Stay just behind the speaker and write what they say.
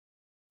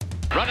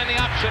Running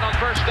the option on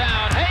first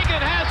down. Hagan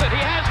has it.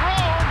 He has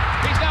room.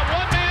 He's got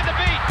one man to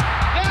beat.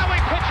 Now he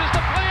pitches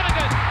to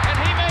Flanagan, and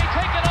he may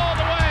take it all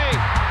the way.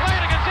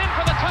 Flanagan's in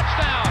for the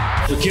touchdown.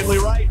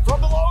 McKinley Wright from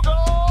the logo.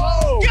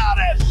 Oh,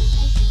 got it!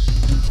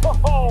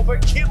 Oh,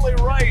 McKinley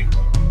Wright.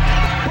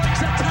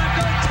 Breaks a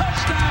tackle.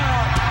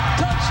 Touchdown.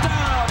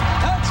 Touchdown.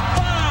 That's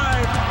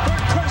 5 for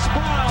Chris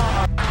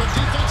Brown. The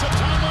defense of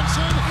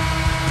Tomlinson.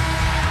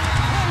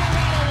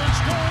 Colorado is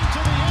going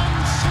to the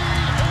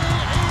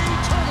NCAA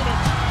tournament.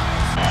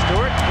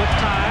 Stewart with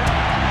time.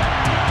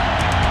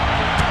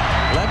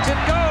 Lets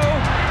it go.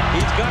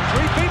 He's got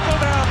 3 people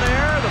down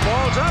there. The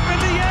ball's up in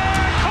the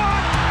air.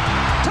 Caught.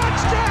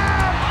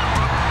 Touchdown.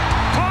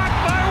 Caught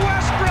by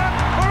Westbrook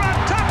for a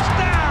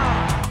touchdown.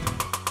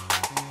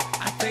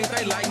 I think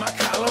they like my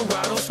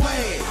Colorado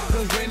swag,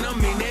 'cause when I'm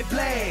in that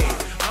play,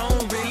 I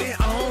don't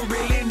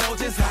really know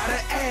just how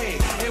to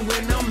act. And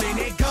when I'm in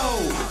it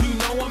go, you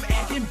know I'm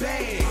acting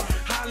bad.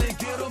 Holly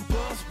get a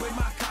bus with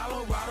my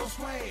Colorado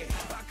swag.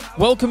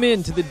 Welcome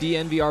in to the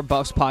DNVR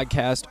Buffs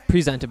podcast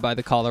presented by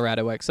the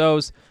Colorado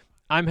XOs.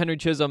 I'm Henry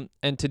Chisholm,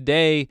 and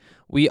today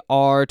we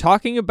are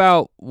talking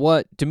about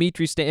what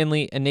Dimitri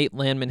Stanley and Nate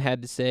Landman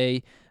had to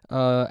say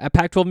at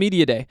Pac-12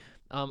 Media Day.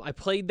 I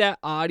played that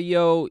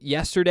audio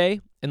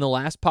yesterday in the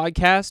last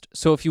podcast,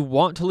 so if you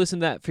want to listen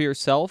to that for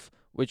yourself,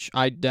 which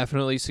I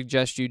definitely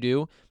suggest you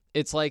do,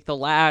 it's like the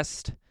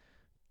last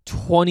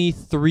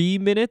 23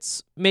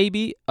 minutes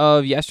maybe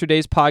of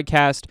yesterday's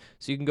podcast,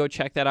 so you can go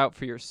check that out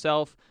for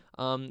yourself.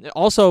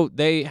 Also,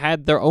 they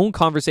had their own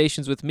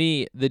conversations with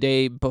me the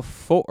day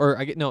before,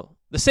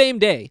 the same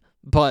day,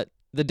 but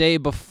the day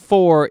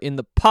before in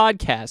the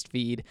podcast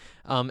feed,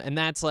 and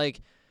that's like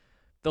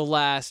the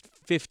last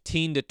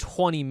 15 to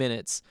 20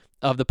 minutes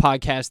of the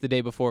podcast the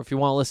day before, if you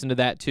want to listen to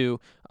that too,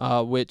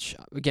 which,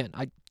 again,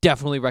 I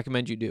definitely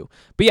recommend you do.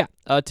 But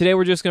yeah, today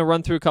we're just going to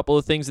run through a couple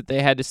of things that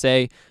they had to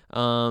say,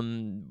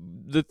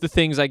 the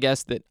things, I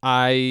guess, that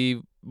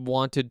I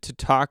wanted to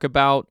talk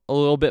about a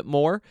little bit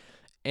more,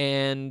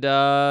 and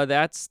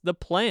that's the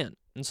plan,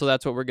 and so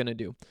that's what we're going to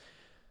do.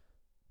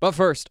 But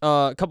first,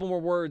 a couple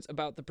more words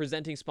about the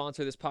presenting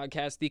sponsor of this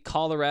podcast, the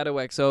Colorado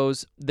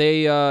XOs.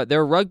 They're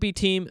a rugby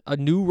team, a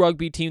new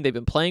rugby team. They've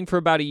been playing for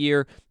about a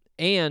year,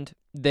 and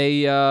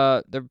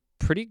they're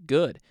pretty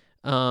good.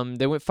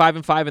 They went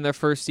 5-5 in their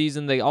first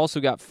season. They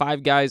also got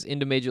 5 guys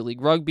into Major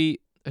League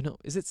Rugby. No,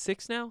 is it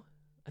 6 now?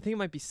 I think it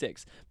might be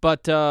 6.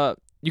 But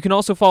you can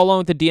also follow along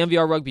with the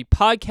DNVR Rugby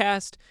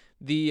podcast,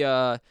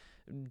 the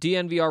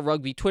DNVR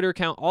Rugby Twitter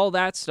account, all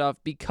that stuff,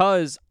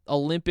 because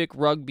Olympic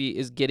Rugby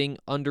is getting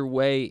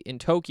underway in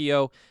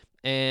Tokyo,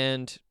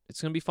 and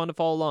it's going to be fun to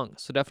follow along.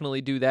 So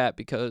definitely do that,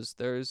 because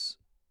there's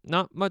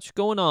not much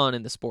going on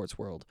in the sports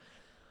world.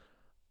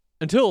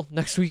 Until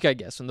next week, I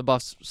guess, when the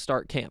Buffs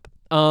start camp.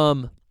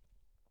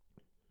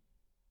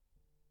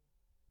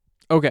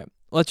 Okay,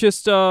 let's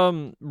just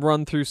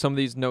run through some of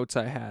these notes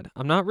I had.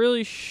 I'm not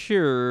really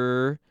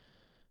sure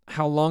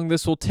how long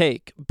this will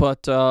take,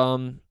 but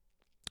starting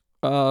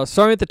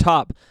at the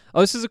top.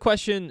 Oh, this is a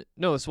question.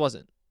 No, this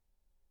wasn't.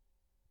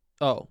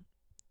 Oh,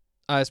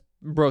 I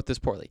wrote this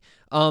poorly.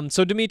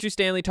 So Dimitri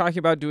Stanley talking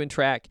about doing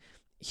track.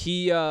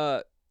 He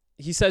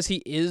says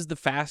he is the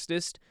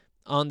fastest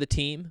on the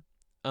team.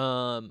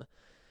 Apparently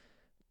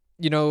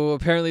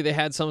they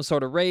had some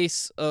sort of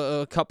race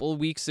a couple of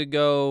weeks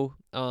ago,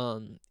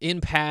 in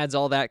pads,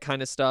 all that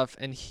kind of stuff,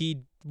 and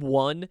he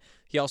won.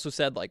 He also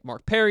said, like,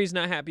 Mark Perry's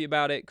not happy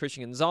about it.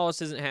 Christian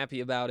Gonzalez isn't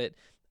happy about it.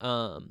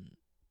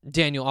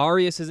 Daniel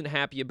Arias isn't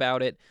happy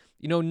about it.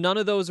 None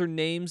of those are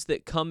names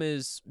that come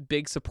as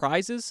big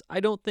surprises,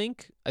 I don't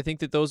think. I think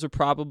that those are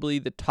probably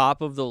the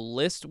top of the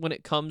list when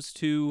it comes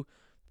to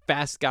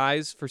fast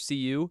guys for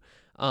CU.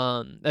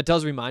 That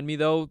does remind me,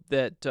 though,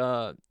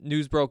 that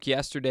news broke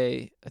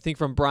yesterday, I think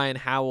from Brian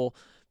Howell,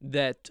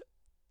 that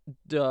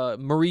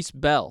Maurice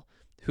Bell,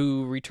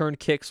 who returned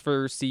kicks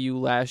for CU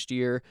last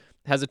year,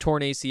 has a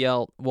torn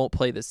ACL, won't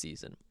play this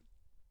season.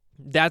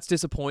 That's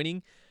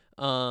disappointing.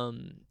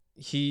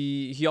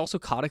 He also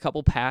caught a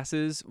couple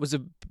passes, was a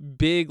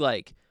big,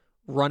 like,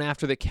 run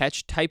after the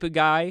catch type of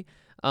guy,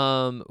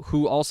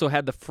 who also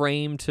had the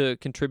frame to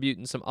contribute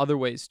in some other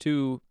ways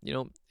too.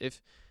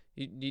 If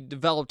he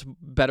developed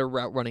better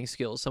route running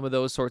skills, some of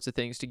those sorts of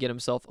things to get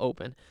himself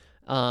open.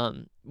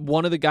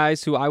 One of the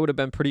guys who I would have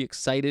been pretty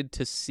excited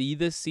to see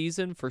this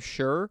season for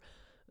sure.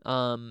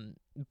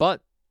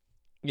 But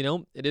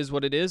it is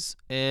what it is,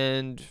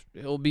 and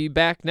he'll be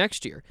back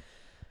next year.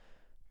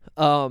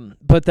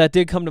 But that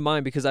did come to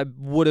mind because I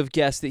would have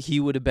guessed that he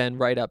would have been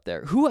right up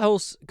there. Who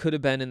else could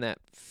have been in that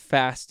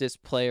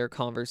fastest player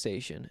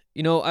conversation?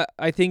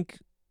 I think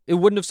it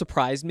wouldn't have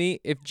surprised me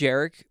if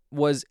Jarek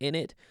was in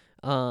it.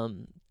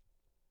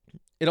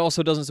 It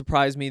also doesn't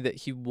surprise me that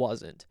he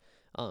wasn't.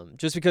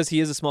 Just because he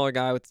is a smaller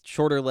guy with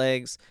shorter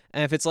legs,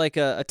 and if it's like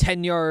a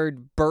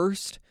 10-yard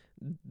burst,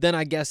 then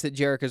I guess that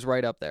Jarek is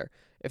right up there.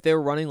 If they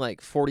were running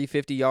like 40,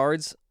 50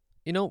 yards,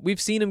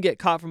 we've seen him get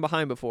caught from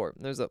behind before.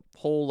 There's a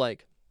whole,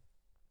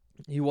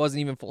 he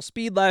wasn't even full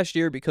speed last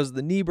year because of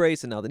the knee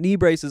brace, and now the knee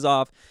brace is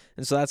off,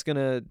 and so that's going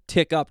to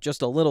tick up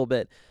just a little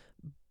bit.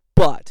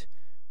 but,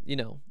 you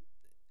know,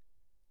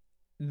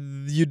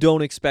 you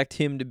don't expect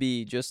him to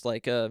be just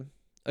like a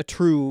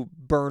true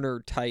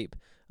burner type,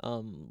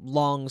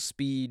 long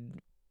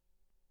speed.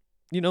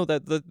 You know,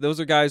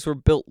 those are guys who are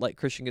built like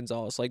Christian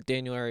Gonzalez, like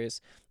Daniel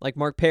Arias, like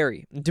Mark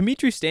Perry.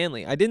 Dimitri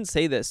Stanley, I didn't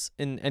say this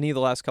in any of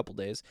the last couple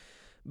days,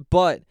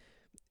 but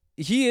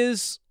he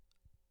is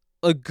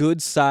a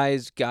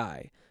good-sized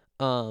guy.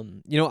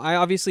 You know, I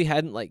obviously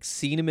hadn't like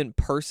seen him in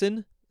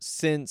person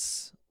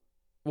since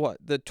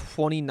the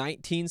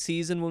 2019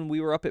 season when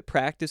we were up at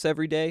practice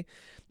every day.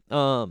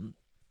 And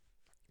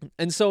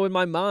so in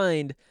my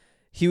mind,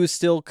 he was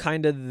still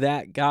kind of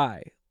that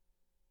guy.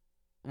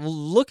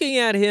 Looking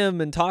at him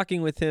and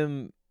talking with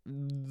him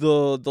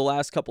the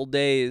last couple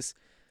days,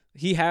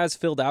 he has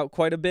filled out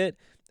quite a bit,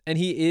 and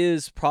he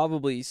is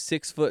probably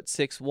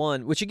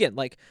 6'6'1", which again,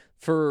 like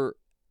for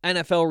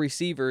NFL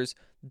receivers,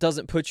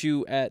 doesn't put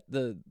you at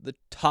the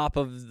top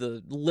of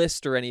the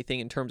list or anything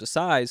in terms of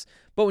size.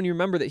 But when you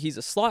remember that he's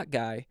a slot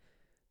guy,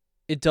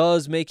 it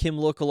does make him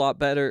look a lot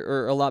better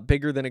or a lot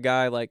bigger than a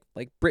guy like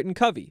Britton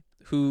Covey,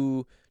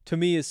 who to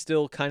me is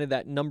still kind of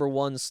that number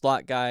one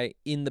slot guy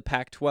in the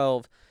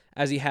Pac-12,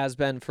 as he has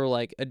been for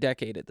like a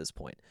decade at this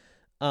point.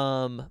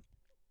 Yeah,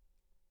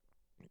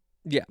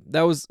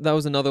 that was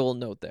another little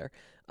note there.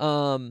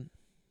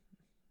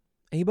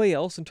 Anybody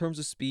else in terms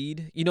of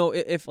speed? You know,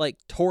 if like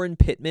Torrin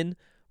Pittman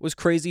was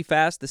crazy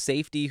fast, the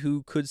safety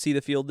who could see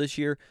the field this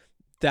year,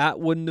 that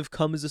wouldn't have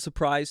come as a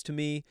surprise to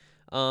me.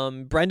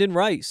 Brendan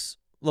Rice,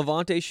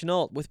 Levante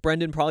Chenault, with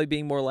Brendan probably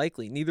being more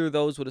likely. Neither of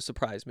those would have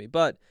surprised me.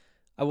 But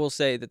I will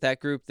say that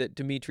group that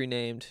Dimitri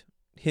named,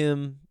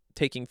 him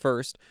taking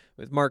first,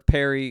 with Mark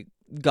Perry,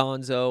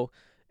 Gonzo,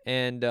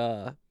 and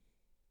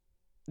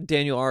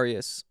Daniel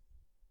Arias,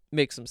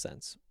 makes some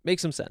sense.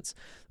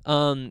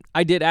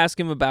 I did ask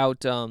him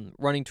about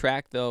running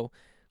track, though,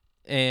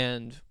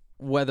 and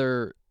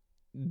whether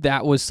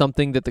that was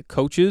something that the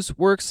coaches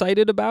were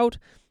excited about.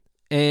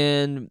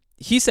 And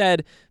he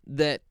said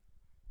that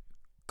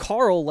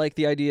Carl liked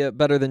the idea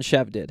better than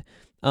Chev did,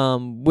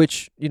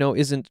 which, you know,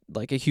 isn't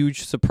like a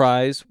huge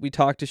surprise. We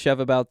talked to Chev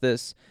about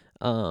this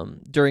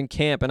during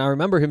camp, and I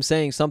remember him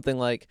saying something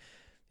like,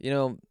 you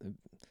know,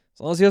 as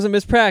long as he doesn't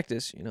miss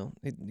practice, you know,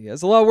 he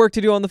has a lot of work to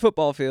do on the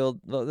football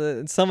field,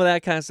 and some of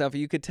that kind of stuff.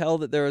 You could tell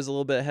that there was a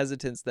little bit of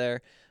hesitance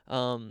there.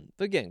 But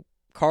again,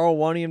 Carl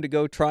wanting him to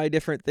go try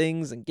different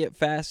things and get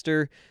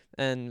faster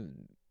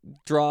and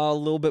draw a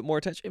little bit more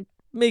attention, it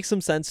makes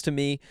some sense to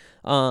me.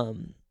 But,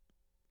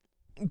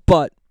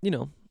 you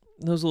know,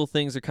 those little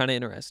things are kind of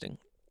interesting.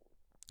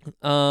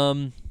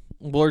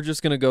 We're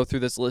just going to go through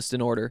this list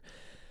in order.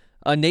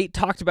 Nate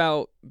talked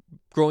about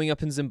growing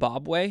up in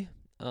Zimbabwe.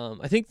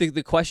 I think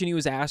the question he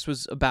was asked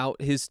was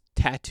about his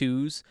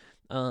tattoos.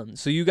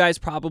 So you guys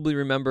probably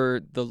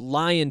remember the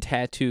lion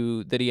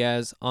tattoo that he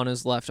has on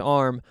his left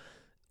arm.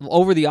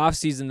 Over the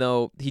offseason,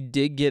 though, he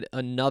did get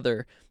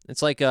another.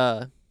 It's like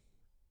a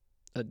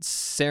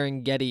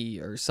Serengeti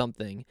or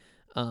something.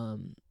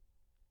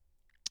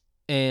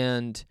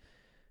 And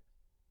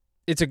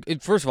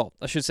first of all,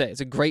 I should say,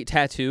 it's a great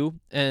tattoo.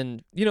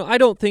 And, you know, I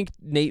don't think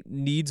Nate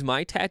needs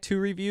my tattoo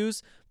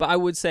reviews, but I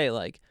would say,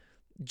 like,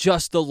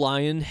 just the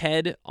lion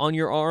head on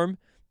your arm,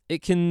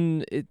 it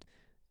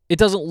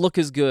doesn't look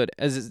as good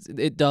as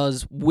it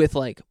does with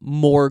like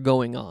more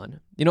going on.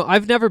 You know,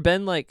 I've never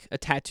been like a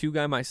tattoo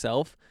guy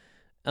myself.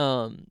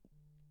 And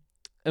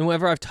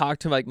whenever I've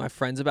talked to like my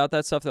friends about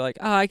that stuff, they're like,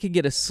 I could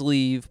get a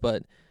sleeve,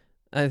 but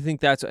I think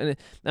that's, and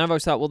I've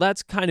always thought, well,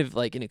 that's kind of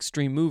like an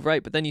extreme move,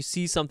 right? But then you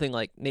see something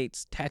like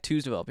Nate's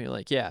tattoos developing, you're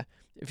like, yeah,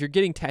 if you're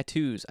getting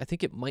tattoos, I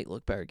think it might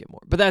look better to get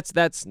more. But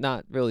that's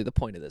not really the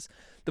point of this.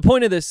 The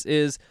point of this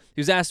is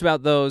he was asked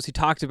about those. He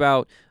talked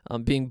about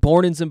being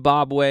born in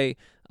Zimbabwe.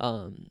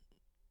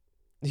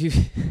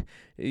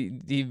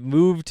 He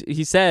moved.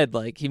 He said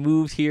like he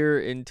moved here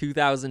in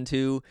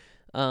 2002.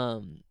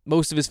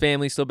 Most of his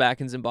family's still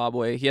back in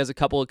Zimbabwe. He has a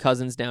couple of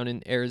cousins down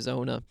in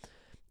Arizona.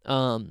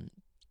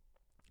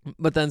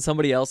 But then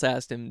somebody else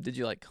asked him, "Did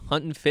you like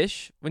hunt and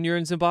fish when you were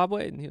in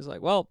Zimbabwe?" And he was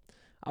like, "Well,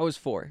 I was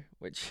 4,"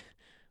 which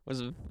was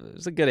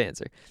a good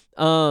answer.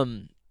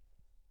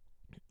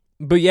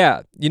 But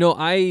yeah, you know,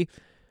 I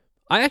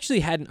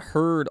actually hadn't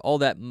heard all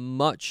that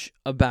much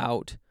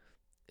about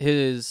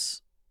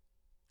his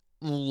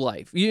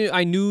life.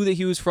 I knew that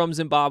he was from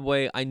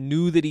Zimbabwe. I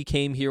knew that he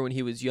came here when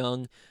he was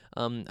young.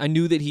 I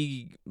knew that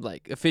he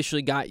like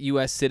officially got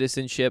U.S.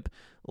 citizenship,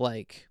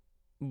 like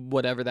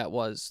whatever that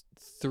was,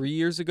 2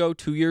 years ago.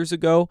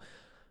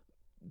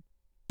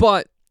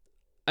 But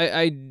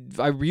I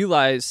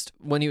realized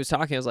when he was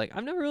talking, I was like,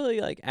 I've never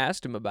really like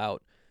asked him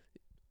about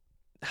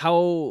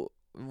how,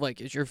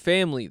 like, is your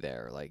family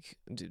there? Like,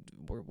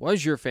 where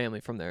was your family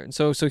from there? And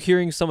so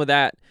hearing some of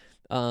that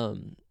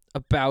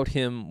about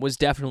him was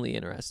definitely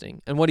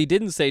interesting. And what he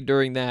didn't say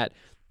during that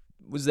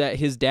was that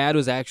his dad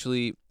was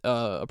actually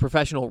a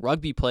professional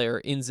rugby player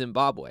in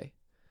Zimbabwe,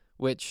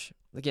 which,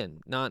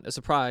 again, not a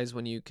surprise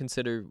when you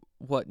consider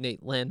what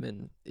Nate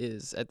Landman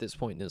is at this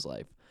point in his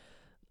life.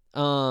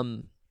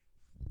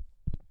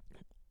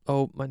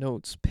 Oh, my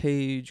notes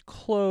page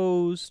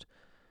closed.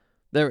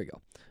 There we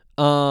go.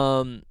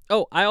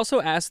 I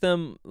also asked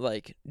them,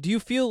 like, do you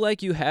feel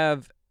like you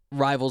have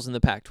rivals in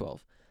the Pac-12?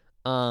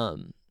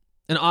 And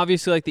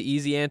obviously, like, the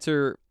easy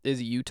answer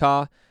is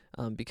Utah,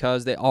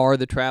 because they are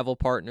the travel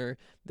partner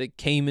that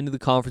came into the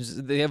conference.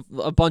 They have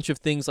a bunch of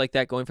things like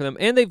that going for them,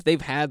 and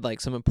they've had like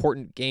some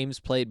important games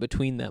played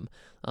between them.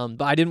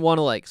 But I didn't want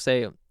to like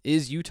say,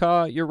 is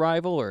Utah your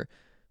rival, or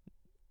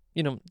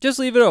just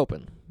leave it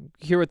open,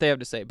 hear what they have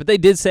to say. But they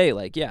did say,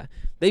 like, yeah,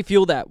 they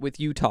feel that with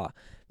Utah.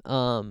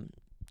 And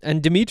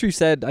Dimitri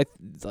said, I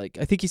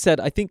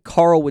think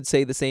Carl would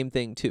say the same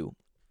thing too.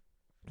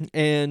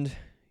 And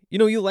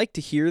you like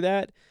to hear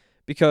that,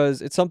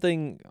 because it's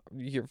something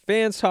your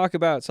fans talk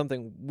about,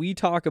 something we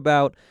talk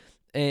about,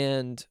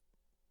 and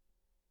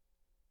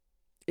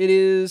it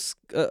is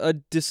a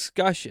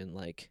discussion.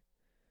 Like,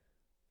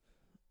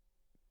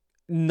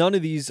 none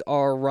of these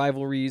are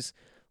rivalries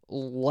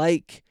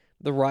like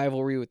the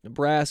rivalry with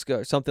Nebraska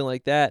or something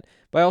like that.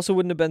 But I also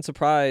wouldn't have been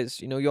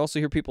surprised. You also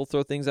hear people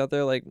throw things out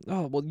there like,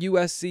 oh, well,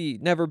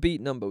 USC never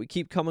beaten them, but we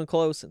keep coming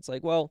close. And it's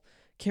like, well,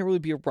 can't really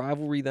be a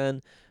rivalry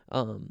then.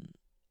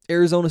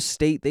 Arizona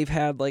State, they've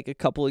had like a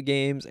couple of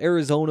games.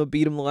 Arizona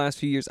beat them the last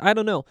few years. I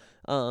don't know.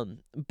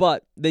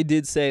 But they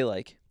did say,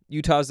 like,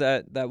 Utah's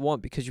that one,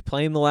 because you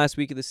play them the last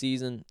week of the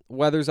season.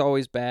 Weather's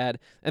always bad.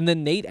 And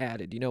then Nate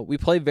added, we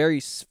play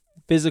very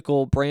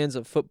physical brands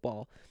of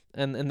football.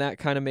 And that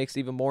kind of makes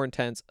it even more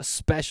intense,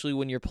 especially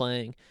when you're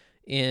playing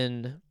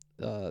in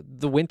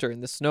the winter,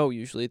 in the snow,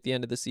 usually at the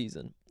end of the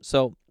season.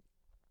 So,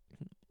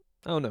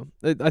 I don't know.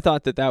 I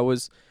thought that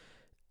was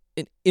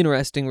an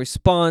interesting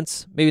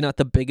response. Maybe not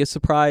the biggest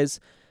surprise.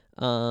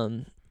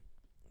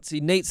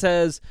 Nate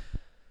says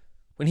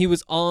when he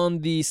was on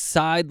the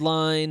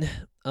sideline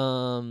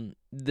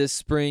this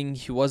spring,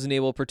 he wasn't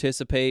able to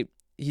participate.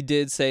 He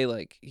did say,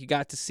 like, he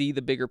got to see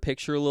the bigger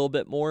picture a little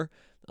bit more.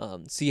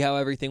 See how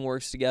everything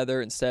works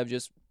together instead of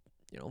just,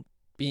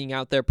 being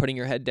out there, putting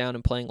your head down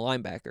and playing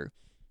linebacker.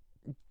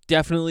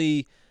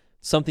 Definitely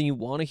something you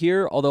want to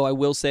hear, although I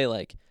will say,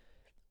 like,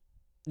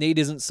 Nate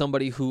isn't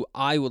somebody who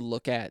I would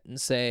look at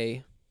and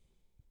say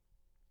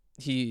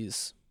he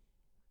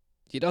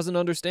doesn't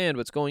understand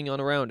what's going on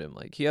around him.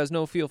 Like, he has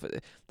no feel for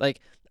it. Like,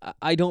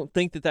 I don't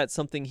think that that's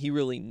something he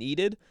really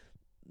needed,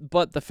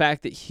 but the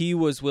fact that he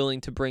was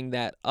willing to bring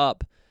that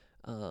up,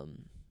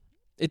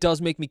 it does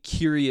make me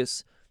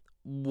curious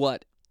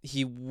what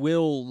he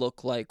will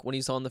look like when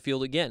he's on the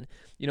field again.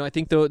 I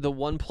think the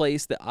one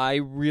place that I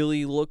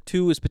really look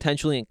to is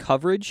potentially in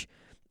coverage.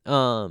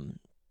 When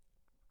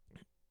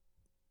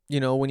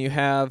you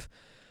have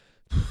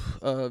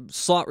a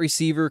slot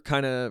receiver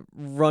kind of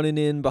running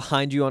in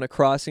behind you on a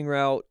crossing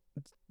route,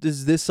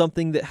 is this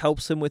something that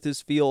helps him with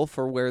his feel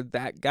for where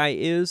that guy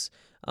is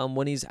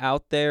when he's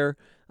out there?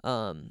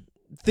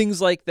 Things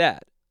like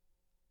that.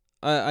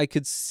 I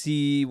could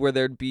see where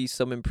there'd be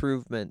some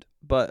improvement.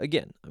 But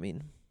again, I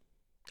mean,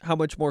 how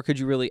much more could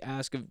you really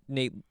ask of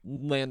Nate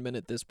Landman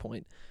at this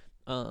point?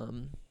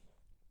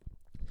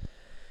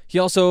 He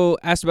also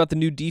asked about the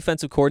new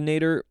defensive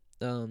coordinator,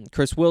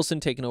 Chris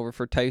Wilson, taking over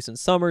for Tyson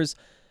Summers.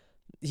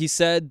 He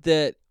said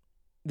that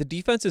the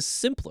defense is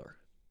simpler,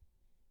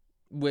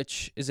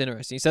 which is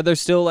interesting. He said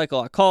there's still like a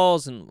lot of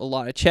calls and a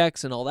lot of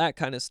checks and all that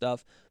kind of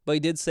stuff, but he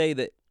did say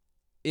that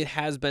it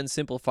has been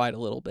simplified a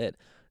little bit.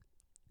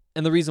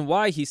 And the reason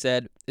why, he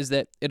said, is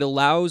that it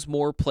allows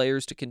more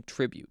players to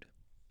contribute.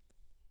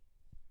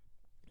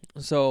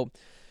 So,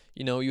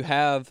 you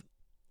have,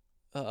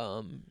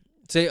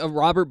 say, a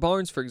Robert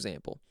Barnes, for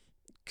example,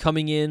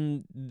 coming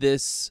in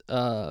this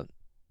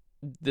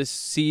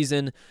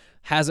season,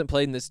 hasn't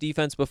played in this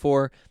defense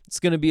before. It's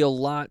going to be a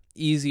lot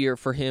easier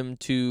for him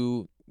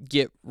to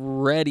get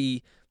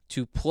ready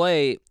to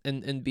play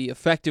and be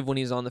effective when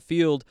he's on the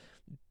field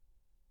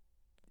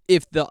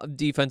if the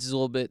defense is a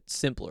little bit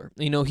simpler.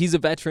 He's a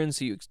veteran,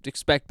 so you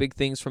expect big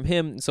things from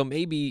him. So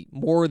maybe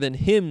more than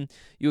him,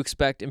 you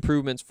expect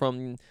improvements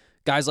from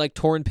guys like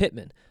Torrin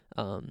Pittman,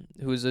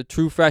 who was a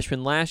true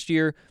freshman last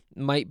year,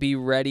 might be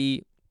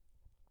ready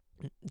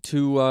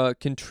to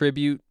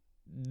contribute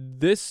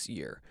this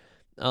year.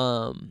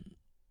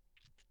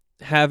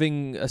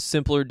 Having a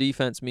simpler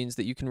defense means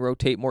that you can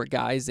rotate more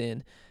guys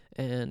in,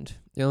 and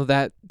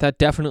that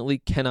definitely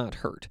cannot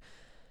hurt.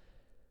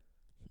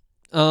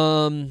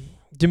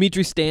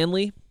 Dimitri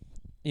Stanley,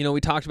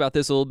 we talked about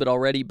this a little bit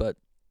already, but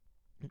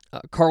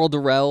Carl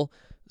Durrell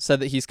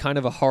said that he's kind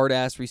of a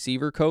hard-ass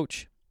receiver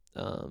coach.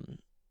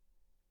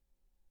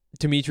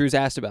 Dimitri was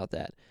asked about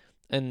that,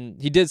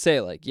 and he did say,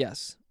 like,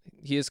 yes,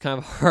 he is kind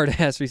of a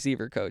hard-ass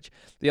receiver coach.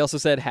 He also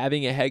said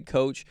having a head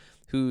coach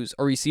who's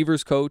a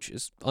receivers coach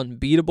is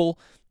unbeatable.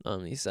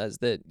 He says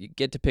that you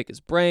get to pick his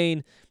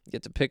brain, you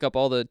get to pick up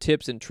all the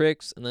tips and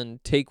tricks, and then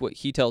take what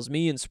he tells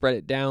me and spread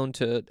it down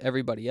to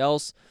everybody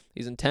else.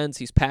 He's intense,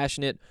 he's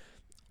passionate,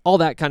 all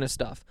that kind of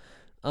stuff.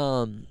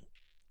 I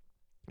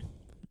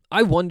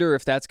wonder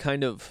if that's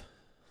kind of...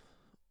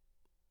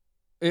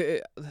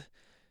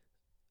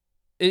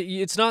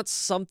 It's not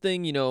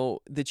something,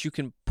 that you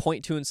can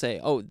point to and say,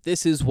 oh,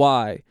 this is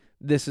why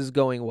this is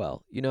going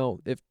well.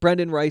 If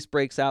Brendan Rice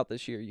breaks out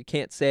this year, you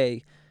can't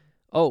say,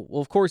 Oh,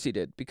 well, of course he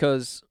did,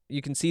 because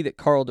you can see that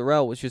Carl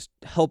Durrell was just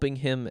helping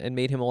him and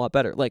made him a lot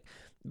better. Like,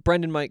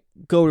 Brendan might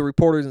go to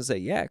reporters and say,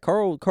 yeah,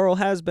 Carl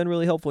has been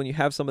really helpful, and you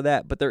have some of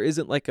that, but there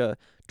isn't like a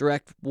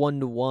direct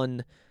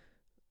one-to-one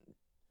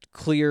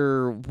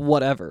clear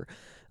whatever.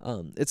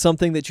 It's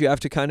something that you have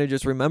to kind of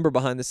just remember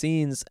behind the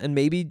scenes, and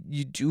maybe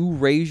you do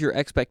raise your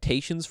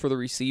expectations for the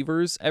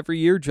receivers every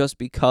year just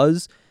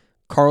because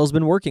Carl's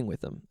been working with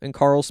them. And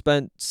Carl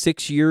spent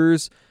 6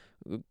 years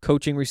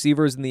coaching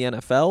receivers in the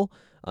NFL.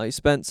 He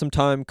spent some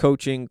time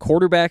coaching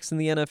quarterbacks in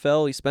the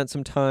NFL. He spent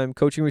some time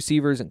coaching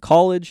receivers in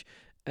college,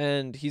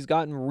 and he's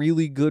gotten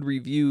really good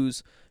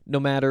reviews no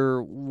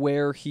matter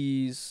where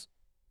he's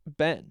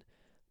been.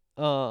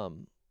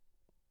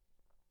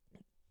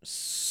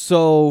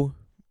 So,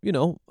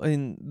 I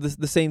mean,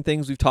 the same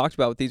things we've talked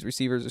about with these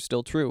receivers are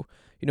still true.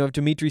 You have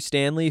Dimitri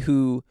Stanley,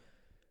 who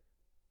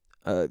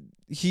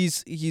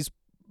he's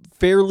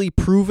fairly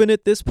proven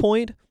at this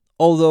point,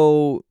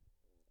 although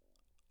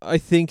I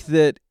think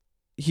that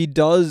he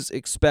does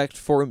expect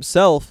for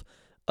himself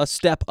a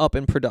step up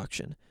in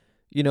production.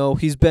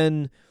 He's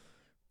been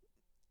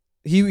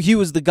he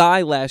was the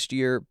guy last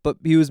year, but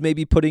he was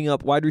maybe putting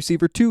up wide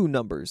receiver 2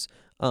 numbers,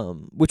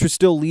 which was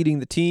still leading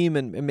the team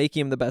and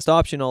making him the best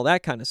option, all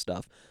that kind of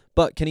stuff.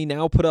 But can he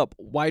now put up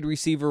wide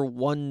receiver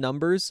 1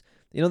 numbers?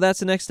 That's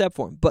the next step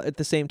for him. But at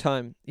the same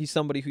time, he's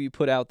somebody who you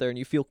put out there and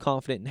you feel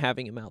confident in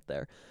having him out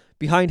there.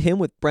 Behind him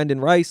with Brendan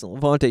Rice and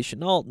Levante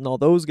Shenault and all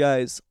those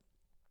guys,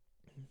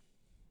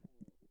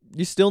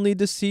 you still need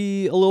to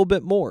see a little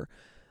bit more.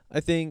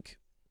 I think,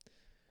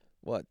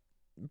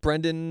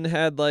 Brendan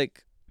had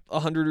like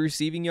 100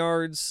 receiving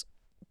yards,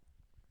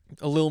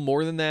 a little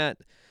more than that.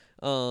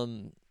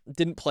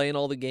 Didn't play in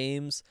all the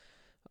games.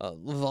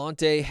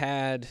 Levante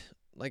had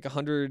like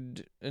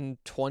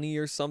 120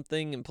 or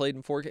something and played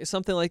in 4K,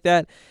 something like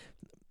that.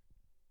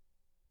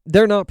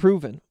 They're not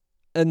proven.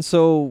 And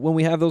so when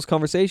we have those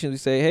conversations, we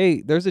say,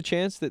 hey, there's a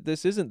chance that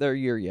this isn't their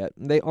year yet.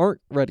 They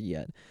aren't ready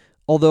yet.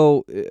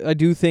 Although I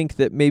do think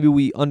that maybe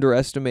we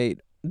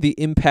underestimate the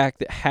impact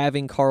that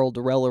having Carl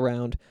Durrell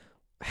around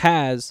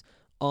has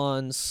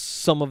on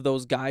some of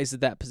those guys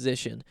at that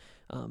position.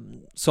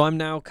 So I'm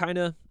now I'm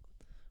a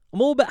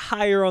little bit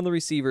higher on the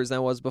receivers than I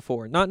was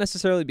before. Not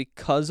necessarily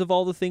because of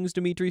all the things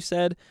Dimitri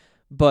said,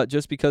 but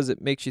just because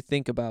it makes you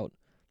think about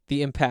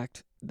the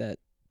impact that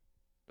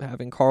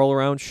having Carl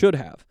around should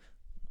have.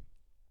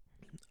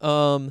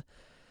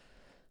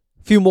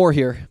 Few more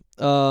here.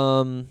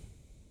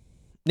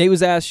 Nate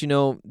was asked,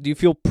 do you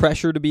feel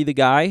pressure to be the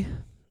guy?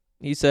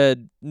 He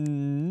said,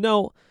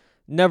 no,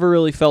 never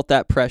really felt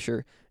that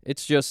pressure.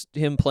 It's just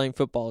him playing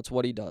football. It's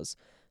what he does.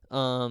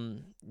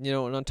 And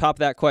on top of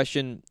that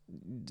question,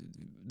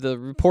 the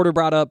reporter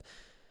brought up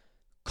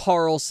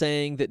Carl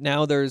saying that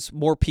now there's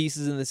more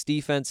pieces in this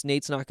defense.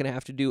 Nate's not going to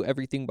have to do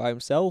everything by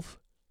himself.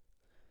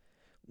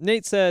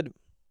 Nate said,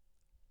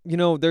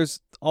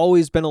 there's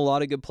always been a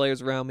lot of good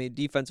players around me,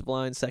 defensive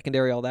line,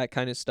 secondary, all that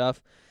kind of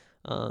stuff.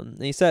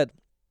 And he said,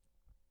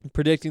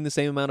 predicting the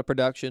same amount of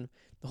production,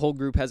 the whole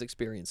group has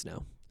experience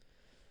now.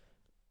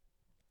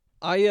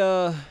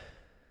 I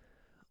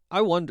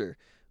wonder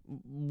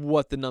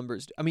what the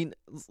numbers do. I mean,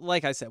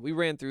 like I said, we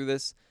ran through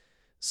this.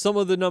 Some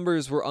of the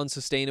numbers were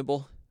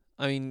unsustainable.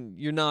 I mean,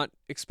 you're not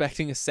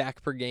expecting a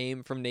sack per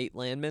game from Nate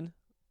Landman.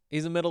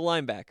 He's a middle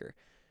linebacker.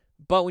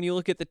 But when you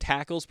look at the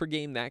tackles per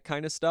game, that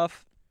kind of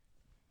stuff,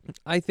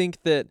 I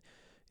think that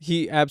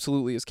he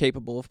absolutely is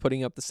capable of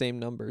putting up the same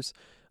numbers.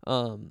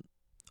 I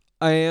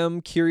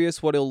am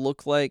curious what it'll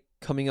look like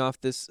coming off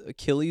this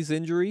Achilles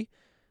injury.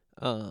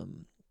 But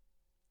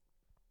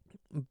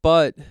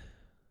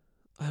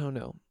I don't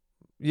know.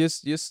 You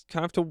just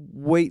kind of have to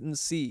wait and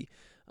see.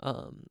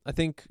 I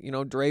think,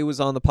 Dre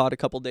was on the pod a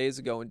couple days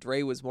ago, and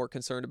Dre was more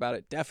concerned about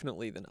it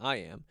definitely than I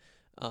am.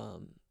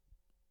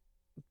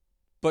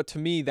 But to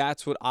me,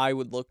 that's what I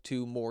would look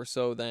to more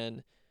so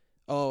than,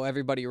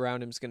 everybody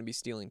around him is going to be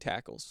stealing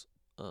tackles.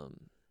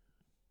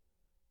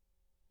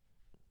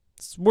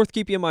 It's worth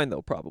keeping in mind,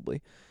 though,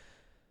 probably.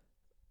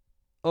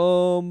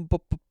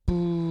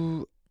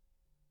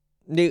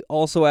 Nate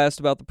also asked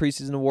about the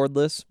preseason award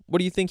list. What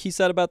do you think he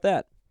said about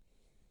that?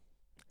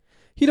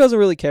 He doesn't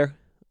really care.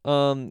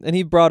 And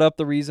he brought up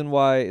the reason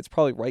why it's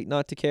probably right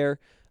not to care.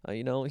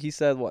 He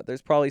said,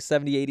 there's probably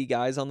 70, 80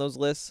 guys on those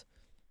lists.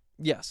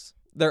 Yes,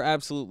 there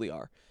absolutely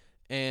are.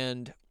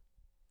 And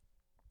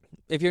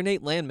if you're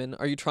Nate Landman,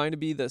 are you trying to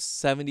be the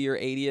 70 or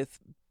 80th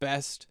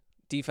best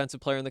defensive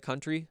player in the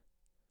country?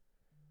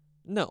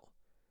 No.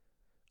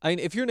 I mean,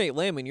 if you're Nate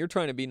Landman, you're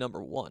trying to be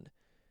number 1.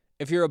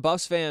 If you're a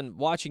Buffs fan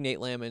watching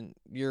Nate Landman,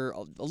 you're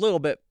a little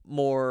bit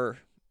more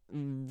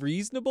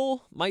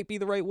reasonable, might be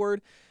the right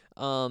word.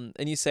 And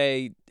you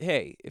say,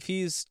 hey, if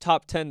he's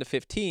top 10 to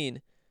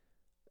 15,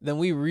 then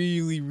we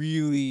really,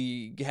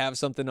 really have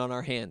something on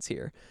our hands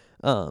here.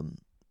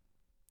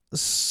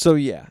 So,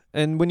 yeah.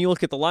 And when you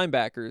look at the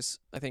linebackers,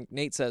 I think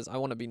Nate says, I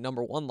want to be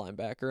number 1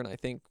 linebacker. And I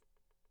think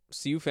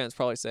CU fans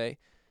probably say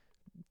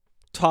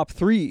top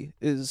 3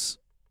 is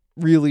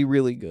really,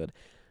 really good.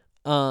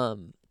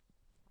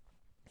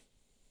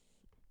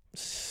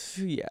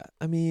 Yeah,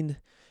 I mean,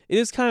 it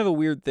is kind of a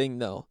weird thing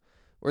though,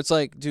 where it's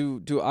like,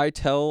 do I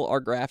tell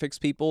our graphics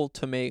people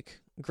to make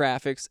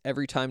graphics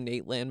every time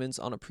Nate Landman's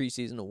on a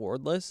preseason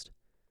award list?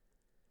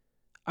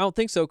 I don't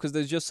think so, because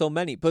there's just so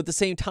many. But at the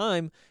same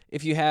time,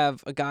 if you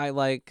have a guy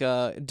like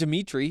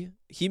Dimitri,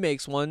 he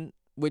makes one,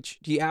 which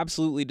he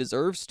absolutely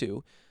deserves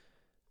to,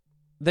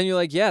 then you're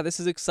like, yeah, this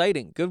is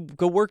exciting. Good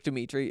work,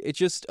 Dimitri. It's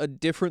just a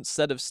different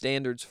set of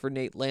standards for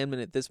Nate Landman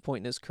at this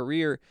point in his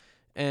career.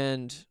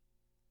 And,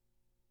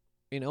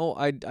 you know,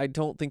 I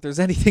don't think there's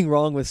anything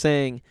wrong with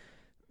saying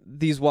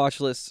these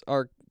watch lists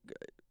are,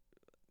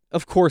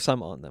 of course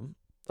I'm on them.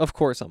 Of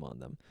course I'm on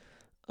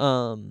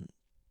them.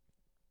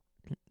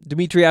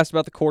 Dimitri asked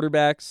about the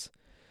quarterbacks.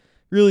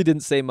 Really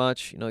didn't say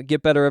much. You know,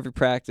 get better every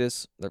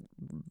practice. They're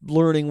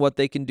learning what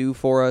they can do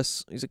for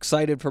us. He's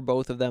excited for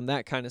both of them,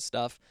 that kind of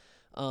stuff.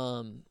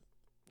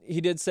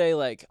 He did say,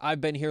 like,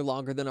 I've been here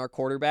longer than our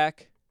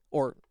quarterback,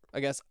 or I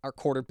guess our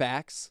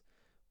quarterbacks.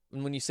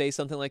 And when you say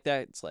something like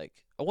that, it's like,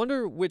 I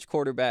wonder which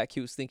quarterback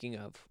he was thinking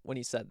of when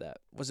he said that.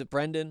 Was it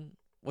Brendan?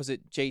 Was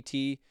it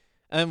JT?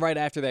 And then right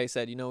after that, he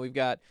said, you know, we've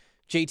got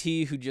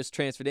JT who just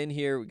transferred in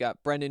here. We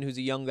got Brendan, who's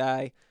a young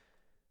guy.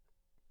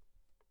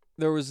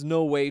 There was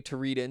no way to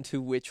read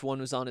into which one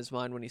was on his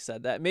mind when he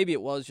said that. Maybe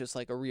it was just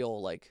like a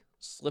real like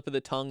slip of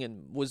the tongue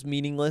and was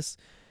meaningless.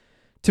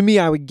 To me,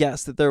 I would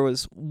guess that there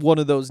was one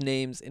of those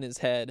names in his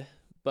head.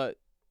 But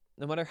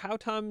no matter how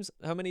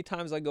many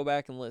times I go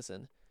back and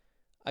listen,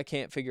 I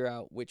can't figure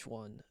out which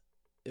one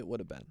it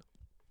would have been.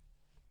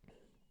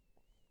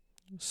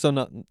 So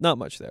not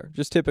much there.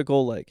 Just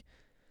typical, like,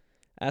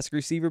 ask a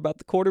receiver about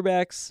the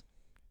quarterbacks.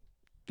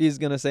 He's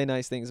going to say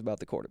nice things about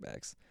the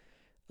quarterbacks.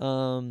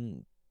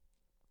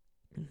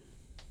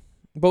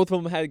 Both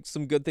of them had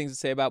some good things to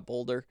say about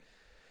Boulder.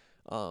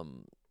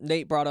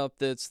 Nate brought up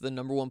that it's the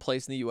number one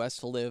place in the U.S.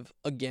 to live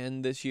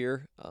again this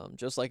year,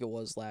 just like it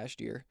was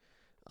last year.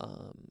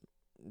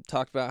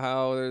 Talked about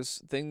how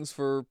there's things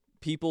for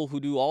people who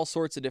do all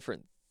sorts of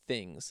different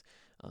things.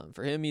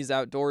 For him, he's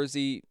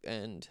outdoorsy,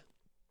 and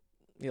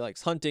he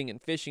likes hunting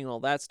and fishing and all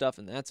that stuff,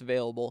 and that's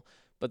available.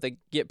 But they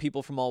get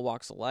people from all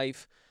walks of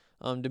life.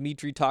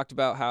 Dimitri talked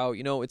about how,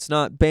 you know, it's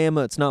not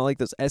Bama, it's not like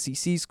those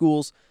SEC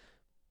schools,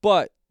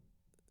 but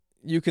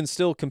you can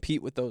still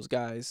compete with those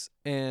guys,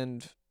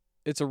 and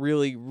it's a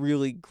really,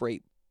 really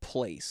great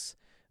place.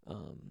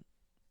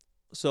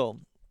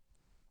 So,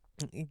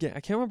 again,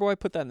 I can't remember why I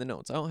put that in the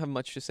notes. I don't have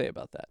much to say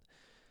about that.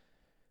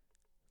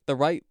 The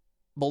right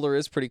Boulder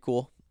is pretty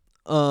cool.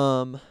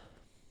 Last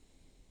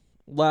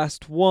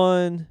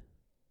one.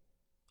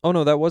 Oh,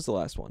 no, that was the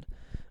last one.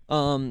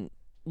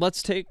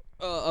 Let's take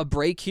a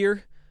break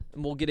here,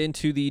 and we'll get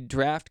into the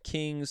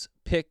DraftKings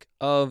pick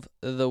of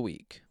the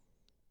week.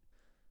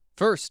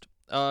 First,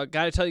 got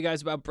to tell you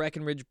guys about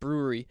Breckenridge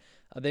Brewery.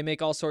 They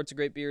make all sorts of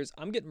great beers.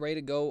 I'm getting ready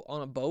to go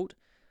on a boat.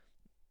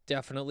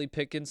 Definitely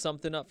picking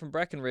something up from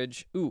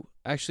Breckenridge. Ooh,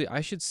 actually, I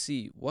should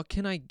see what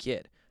can I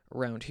get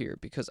around here,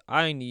 because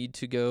I need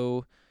to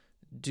go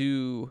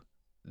do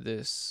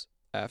this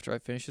after I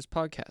finish this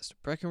podcast.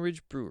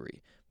 Breckenridge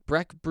Brewery,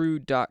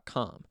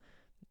 breckbrew.com.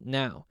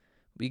 Now,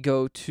 we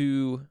go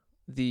to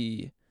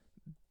the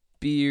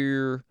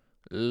beer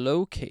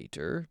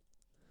locator.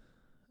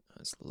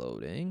 It's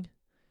loading.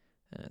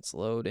 And it's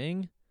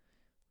loading.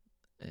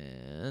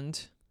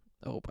 And,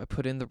 oh, I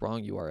put in the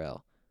wrong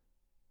URL.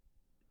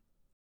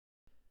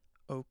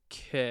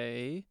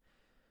 Okay.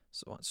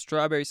 So on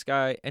Strawberry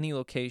Sky, any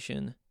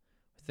location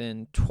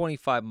within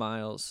 25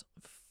 miles,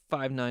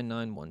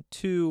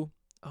 59912.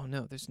 Oh,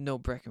 no, there's no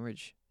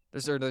Breckenridge.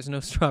 There's no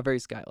Strawberry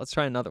Sky. Let's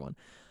try another one.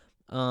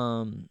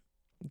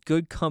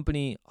 Good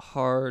Company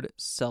Hard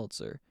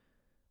Seltzer.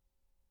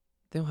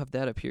 They don't have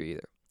that up here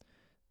either.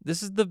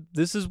 This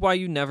is why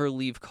you never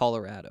leave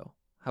Colorado.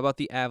 How about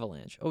the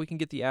Avalanche? Oh, we can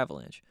get the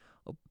Avalanche.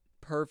 Oh,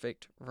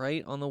 perfect.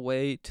 Right on the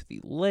way to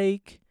the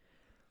lake.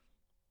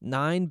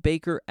 9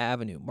 Baker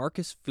Avenue,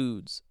 Marcus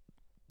Foods.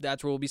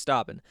 That's where we'll be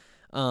stopping.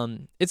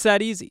 It's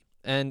that easy.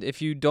 And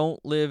if you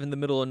don't live in the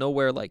middle of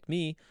nowhere like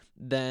me,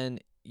 then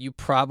you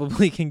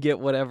probably can get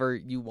whatever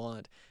you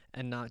want,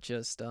 and not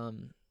just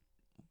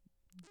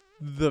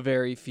the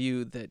very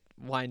few that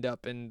wind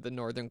up in the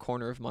northern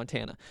corner of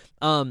Montana.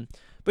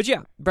 But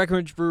yeah,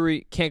 Breckenridge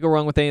Brewery, can't go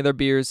wrong with any of their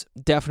beers.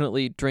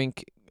 Definitely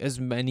drink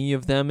as many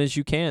of them as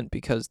you can,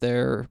 because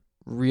they're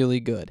really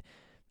good.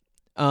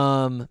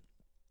 Also,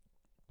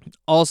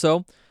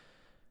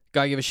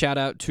 gotta give a shout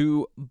out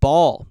to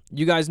Ball.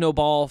 You guys know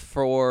Ball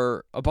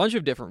for a bunch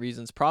of different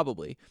reasons,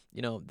 probably.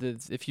 You know,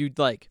 if you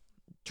like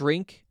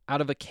drink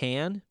out of a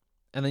can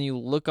and then you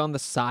look on the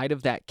side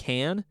of that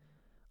can,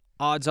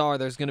 odds are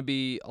there's going to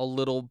be a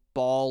little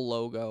Ball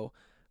logo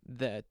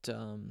that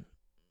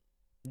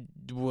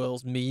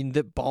will mean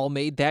that Ball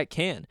made that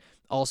can.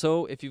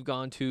 Also, if you've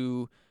gone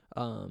to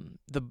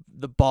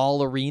the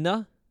Ball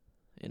Arena,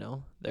 you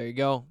know, there you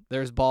go.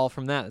 There's Ball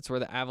from that. That's where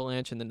the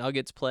Avalanche and the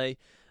Nuggets play.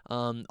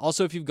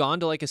 Also, if you've gone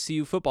to like a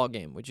CU football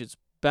game, which has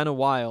been a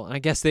while, and I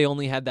guess they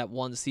only had that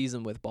one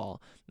season with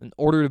Ball, and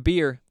ordered a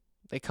beer,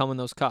 they come in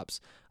those cups.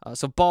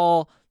 So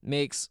Ball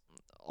makes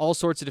all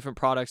sorts of different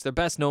products. They're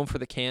best known for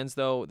the cans,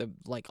 though. They're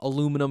like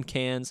aluminum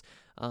cans.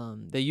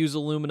 They use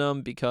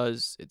aluminum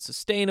because it's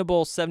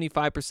sustainable.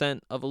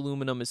 75% of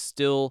aluminum is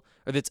still,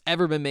 or that's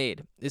ever been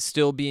made, is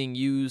still being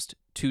used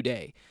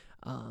today.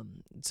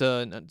 It's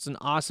an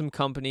awesome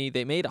company.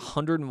 They made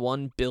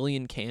 101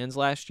 billion cans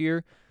last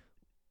year,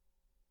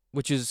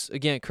 which is,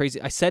 again,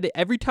 crazy. I said it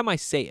every time I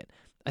say it.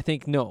 I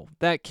think, no,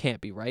 that can't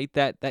be right.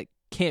 That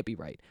can't be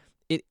right.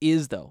 It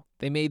is, though.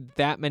 They made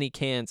that many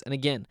cans. And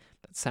again,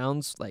 that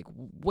sounds like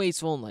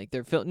wasteful and like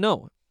they're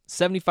no,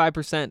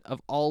 75%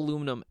 of all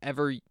aluminum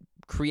ever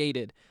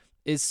created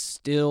is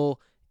still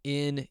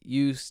in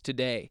use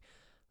today.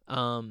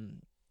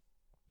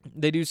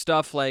 They do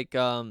stuff like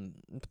Ball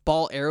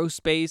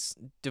Aerospace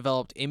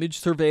developed image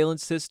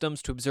surveillance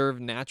systems to observe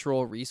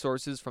natural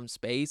resources from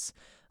space.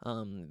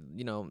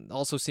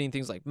 Also seeing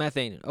things like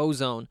methane and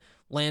ozone,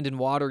 land and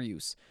water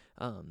use,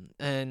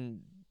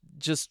 and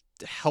just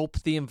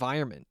help the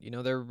environment.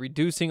 They're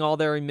reducing all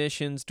their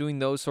emissions, doing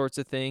those sorts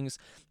of things.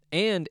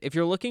 And if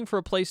you're looking for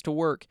a place to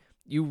work,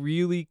 you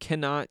really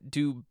cannot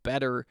do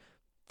better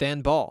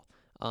than Ball.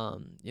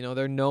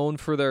 They're known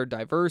for their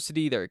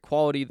diversity, their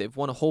equality. They've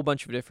won a whole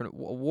bunch of different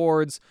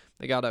awards.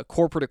 They got a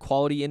corporate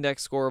equality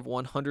index score of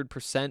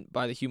 100%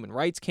 by the Human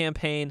Rights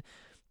Campaign,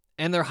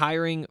 and they're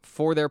hiring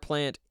for their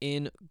plant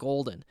in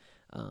Golden.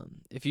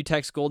 If you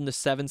text Golden to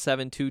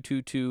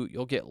 77222,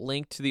 you'll get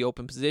linked to the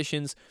open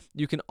positions.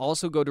 You can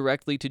also go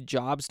directly to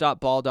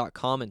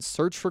jobs.ball.com and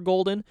search for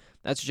Golden.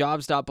 That's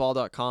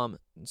jobs.ball.com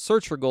and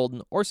search for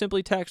Golden, or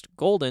simply text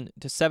Golden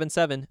to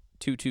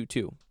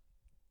 77222.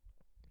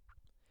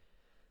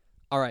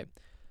 All right.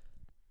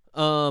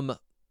 I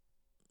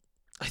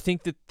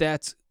think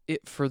that's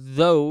it for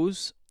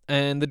those.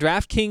 And the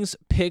DraftKings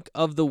pick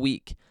of the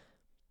week.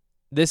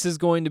 This is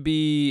going to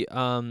be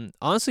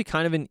honestly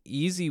kind of an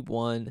easy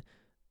one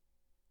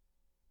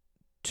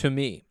to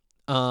me.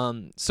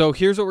 So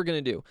here's what we're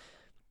going to do.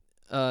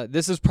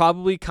 This is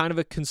probably kind of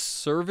a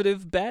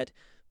conservative bet,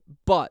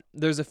 but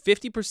there's a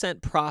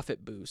 50%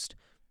 profit boost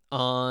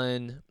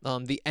on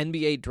the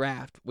NBA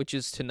draft, which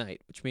is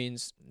tonight, which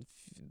means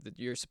that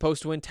you're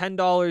supposed to win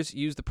 $10.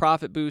 Use the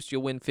profit boost,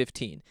 you'll win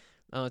 $15.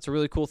 It's a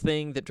really cool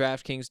thing that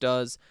DraftKings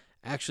does,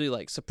 actually,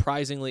 like,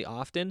 surprisingly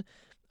often.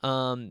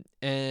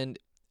 And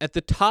at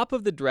the top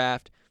of the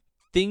draft,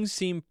 things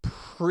seem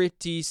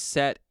pretty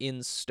set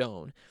in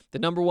stone. The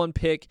number one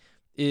pick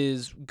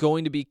is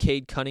going to be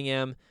Cade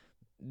Cunningham.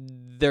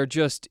 There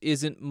just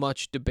isn't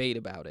much debate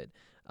about it.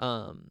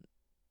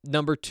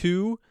 Number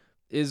two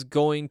is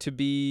going to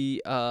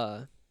be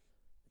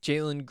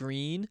Jalen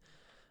Green.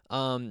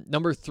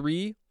 Number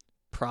three,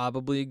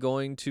 probably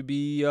going to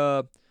be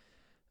wow,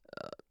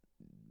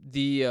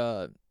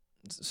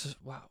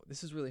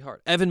 this is really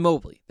hard. Evan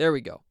Mobley. There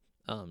we go.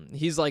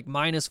 He's like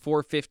minus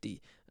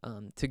 450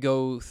 to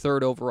go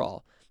third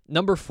overall.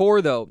 Number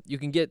four, though, you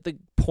can get the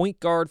point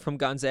guard from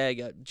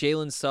Gonzaga,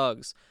 Jalen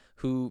Suggs,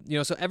 who,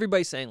 so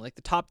everybody's saying like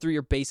the top three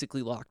are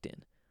basically locked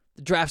in.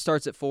 The draft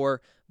starts at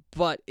 4,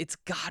 but it's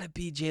got to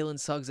be Jalen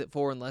Suggs at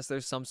 4 unless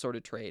there's some sort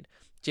of trade.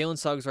 Jalen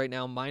Suggs right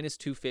now, minus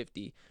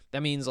 250.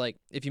 That means like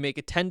if you make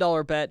a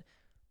 $10 bet,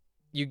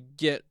 you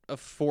get a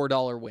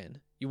 $4 win.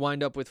 You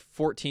wind up with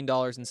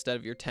 $14 instead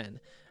of your 10.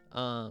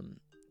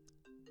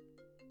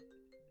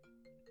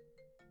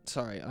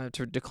 Sorry, I have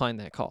to decline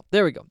that call.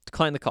 There we go.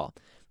 Decline the call.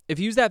 If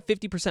you use that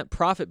 50%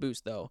 profit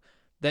boost, though,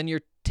 then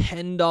your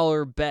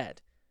 $10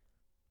 bet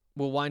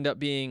will wind up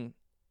being,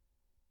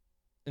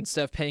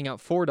 instead of paying out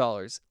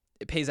 $4,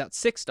 it pays out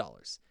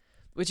 $6,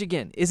 which,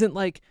 again, isn't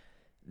like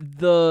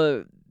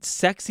the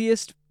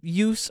sexiest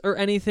use or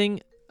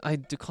anything. I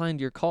declined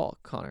your call,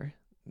 Connor.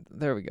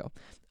 There we go.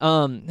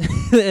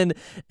 It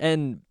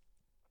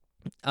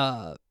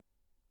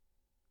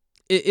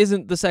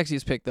isn't the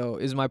sexiest pick, though,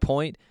 is my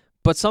point.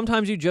 But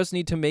sometimes you just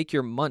need to make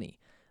your money.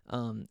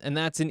 And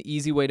that's an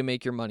easy way to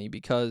make your money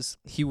because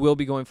he will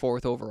be going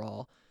 4th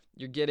overall.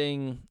 You're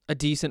getting a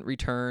decent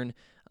return.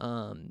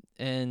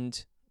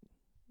 And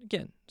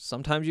again,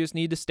 sometimes you just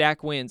need to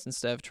stack wins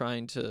instead of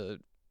trying to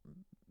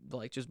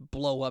like just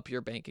blow up your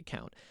bank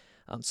account.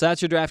 So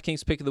that's your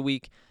DraftKings pick of the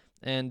week.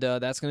 And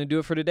that's going to do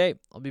it for today.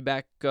 I'll be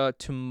back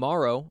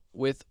tomorrow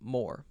with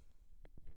more.